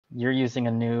you're using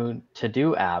a new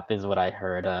to-do app, is what I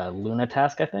heard.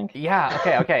 Lunatask, I think. Yeah,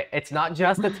 okay. It's not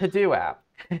just a to-do app.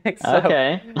 So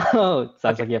Okay. Oh,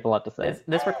 sounds okay, like you have a lot to say.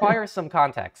 this requires some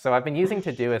context. So I've been using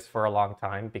Todoist for a long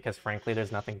time because frankly,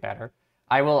 there's nothing better.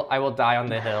 I will die on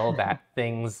the hill that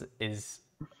things is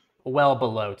well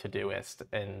below Todoist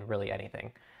in really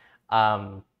anything.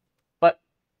 Um, but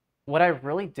what I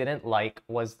really didn't like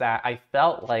was that I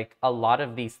felt like a lot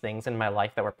of these things in my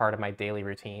life that were part of my daily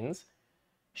routines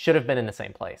should have been in the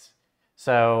same place.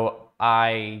 So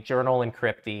I journal in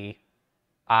Crypty.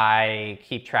 I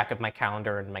keep track of my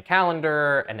calendar in my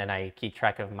calendar, and then I keep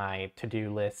track of my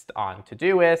to-do list on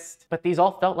Todoist. But these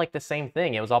all felt like the same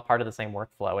thing. It was all part of the same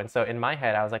workflow. And so in my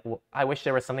head, I was like, well, I wish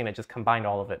there was something that just combined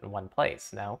all of it in one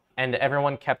place, no? And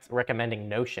everyone kept recommending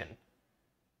Notion.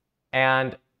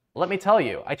 And let me tell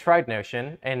you, I tried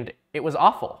Notion, and it was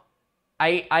awful.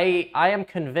 I am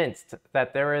convinced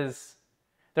that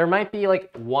there might be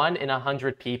like 1 in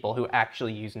 100 people who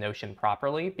actually use Notion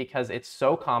properly because it's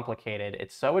so complicated,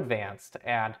 it's so advanced,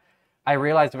 and I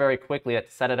realized very quickly that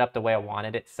to set it up the way I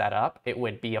wanted it set up, it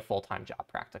would be a full-time job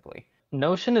practically.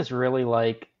 Notion is really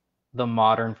like the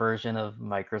modern version of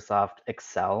Microsoft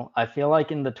Excel. I feel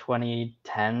like in the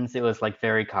 2010s, it was like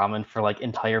very common for like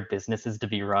entire businesses to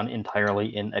be run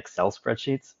entirely in Excel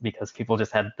spreadsheets because people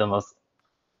just had the most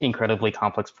incredibly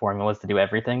complex formulas to do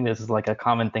everything. This is like a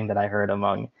common thing that I heard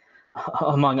among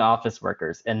among office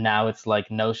workers. And now it's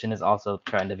like Notion is also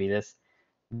trying to be this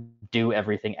do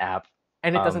everything app.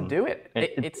 And it doesn't Um, do it.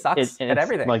 it, It it sucks at it's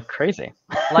everything. like crazy.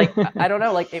 Like, I don't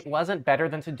know, like it wasn't better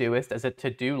than Todoist as a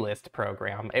to-do list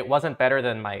program. It wasn't better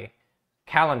than my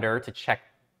calendar to check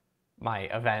my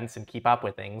events and keep up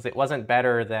with things. It wasn't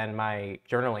better than my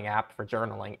journaling app for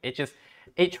journaling.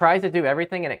 It tries to do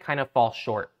everything and it kind of falls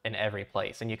short in every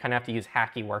place. And you kind of have to use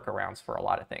hacky workarounds for a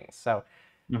lot of things. So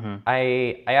Hmm.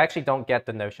 I actually don't get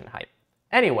the Notion hype.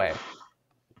 Anyway,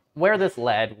 where this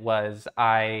led was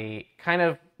I kind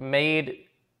of made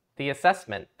the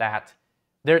assessment that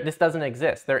this doesn't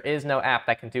exist. There is no app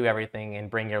that can do everything and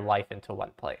bring your life into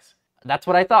one place. That's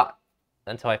what I thought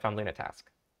until I found Lunatask.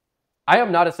 I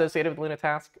am not associated with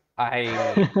Lunatask.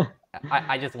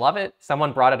 I just love it.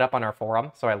 Someone brought it up on our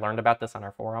forum, so I learned about this on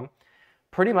our forum.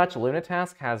 Pretty much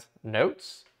Lunatask has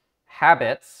notes,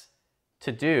 habits,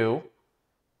 to do,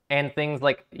 and things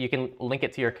like you can link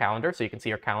it to your calendar, so you can see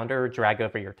your calendar, drag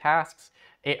over your tasks.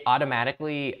 It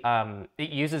automatically, it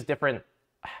uses different.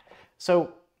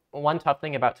 So one tough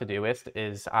thing about Todoist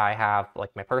is I have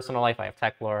like my personal life, I have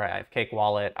Techlore, I have Cake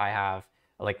Wallet, I have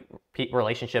like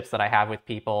relationships that I have with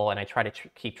people, and I try to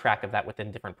keep track of that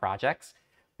within different projects.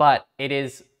 But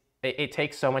it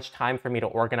takes so much time for me to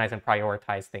organize and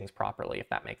prioritize things properly, if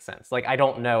that makes sense. Like I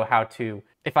don't know how to,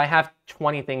 if I have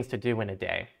 20 things to do in a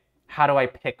day, how do I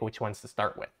pick which ones to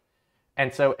start with?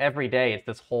 And so every day it's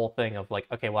this whole thing of like,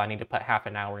 okay, well, I need to put half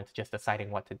an hour into just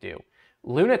deciding what to do.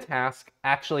 Lunatask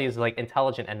actually is like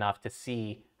intelligent enough to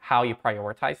see how you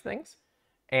prioritize things,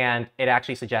 and it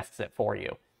actually suggests it for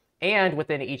you. And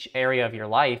within each area of your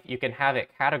life, you can have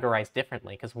it categorized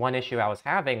differently. Because one issue I was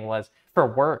having was for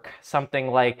work, something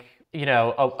like, you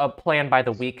know, a plan by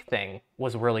the week thing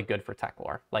was really good for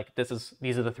Techlore. Like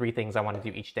these are the 3 things I want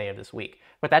to do each day of this week.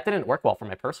 But that didn't work well for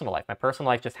my personal life. My personal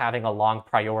life, just having a long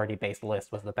priority-based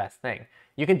list was the best thing.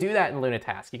 You can do that in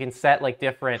Lunatask. You can set like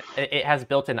different, it has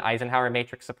built-in Eisenhower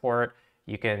matrix support.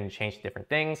 You can change different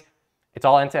things. It's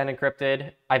all end-to-end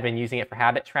encrypted. I've been using it for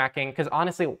habit tracking because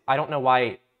honestly, I don't know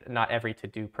why not every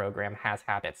to-do program has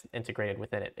habits integrated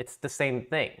within it. It's the same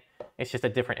thing. It's just a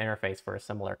different interface for a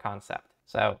similar concept.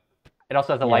 So it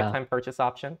also has a Yeah. lifetime purchase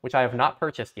option, which I have not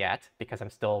purchased yet because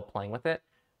I'm still playing with it.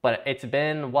 But it's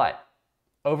been, what,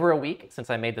 over a week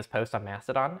since I made this post on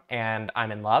Mastodon, and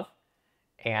I'm in love.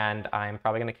 And I'm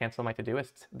probably going to cancel my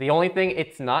Todoist. The only thing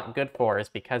it's not good for is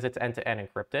because it's end-to-end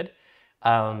encrypted,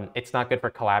 it's not good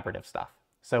for collaborative stuff.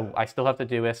 So I still have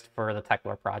Todoist for the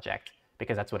Techlore project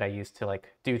because that's what I use to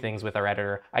like do things with our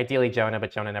editor. Ideally Jonah,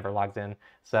 but Jonah never logs in.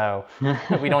 So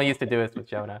we don't use Todoist with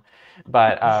Jonah.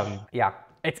 But yeah,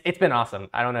 it's been awesome.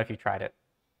 I don't know if you tried it.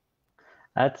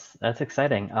 That's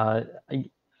exciting.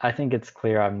 I think it's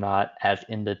clear I'm not as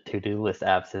into to-do list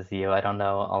apps as you. I don't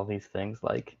know all these things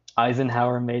like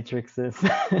Eisenhower matrices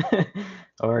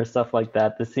or stuff like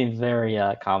that. This seems very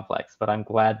complex, but I'm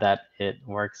glad that it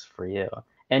works for you.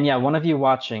 And yeah, one of you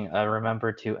watching,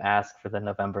 remember to ask for the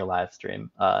November live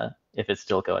stream if it's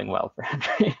still going well for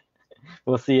Henry.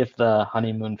 We'll see if the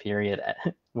honeymoon period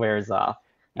wears off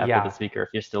after Yeah, this week or if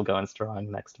you're still going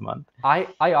strong next month. I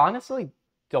honestly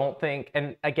don't think,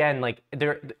 and again, like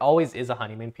there always is a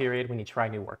honeymoon period when you try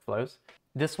new workflows.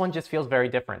 This one just feels very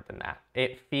different than that.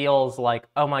 It feels like,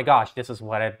 oh my gosh, this is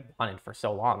what I've wanted for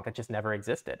so long. That just never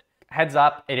existed. Heads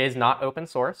up, it is not open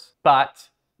source, but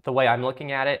the way I'm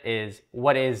looking at it is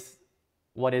what is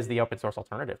the open source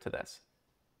alternative to this?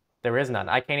 There is none.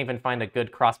 I can't even find a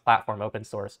good cross-platform open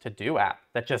source to-do app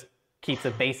that just keeps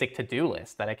a basic to-do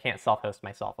list that I can't self-host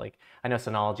myself. Like, I know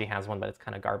Synology has one, but it's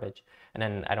kind of garbage. And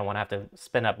then I don't want to have to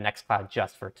spin up Nextcloud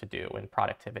just for to-do and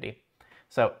productivity.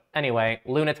 So anyway,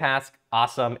 Lunatask,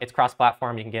 awesome. It's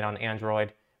cross-platform. You can get on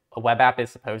Android. A web app is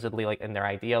supposedly like in their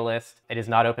idea list. It is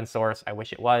not open source. I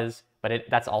wish it was, but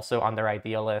that's also on their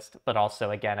idea list. But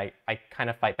also, again, I kind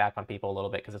of fight back on people a little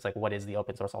bit because it's like, what is the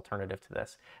open source alternative to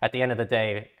this? At the end of the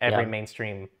day, every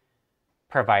mainstream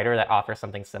provider that offers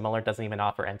something similar doesn't even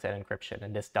offer end-to-end encryption,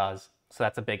 and this does. So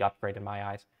that's a big upgrade in my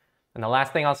eyes. And the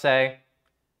last thing I'll say,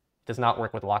 does not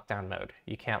work with lockdown mode.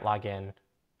 You can't log in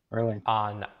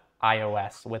on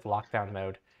iOS with lockdown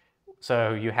mode.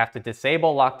 So you have to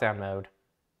disable lockdown mode,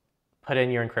 put in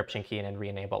your encryption key, and then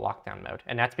re-enable lockdown mode.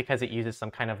 And that's because it uses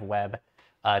some kind of web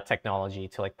technology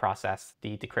to like process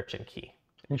the decryption key.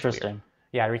 Interesting.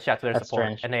 Yeah, I reached out to their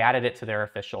support, and they added it to their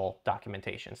official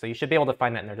documentation. So you should be able to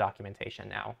find that in their documentation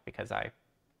now because I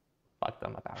bugged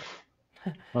them about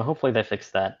it. Well, hopefully they fix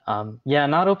that. Yeah,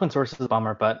 not open source is a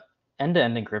bummer, but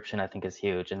end-to-end encryption I think is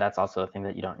huge, and that's also a thing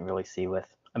that you don't really see with,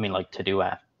 I mean, like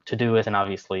Todoist, and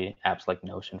obviously apps like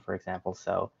Notion, for example.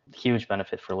 So huge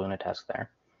benefit for Lunatask there.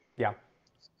 Yeah,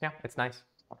 it's nice.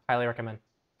 Highly recommend.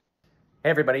 Hey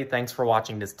everybody, thanks for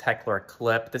watching this Techlore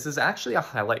clip. This is actually a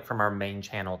highlight from our main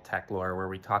channel, Techlore, where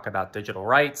we talk about digital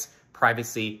rights,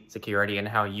 privacy, security, and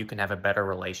how you can have a better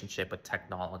relationship with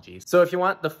technology. So if you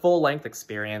want the full-length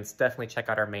experience, definitely check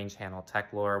out our main channel,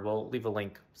 Techlore. We'll leave a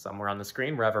link somewhere on the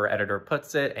screen, wherever our editor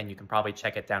puts it, and you can probably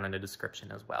check it down in the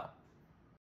description as well.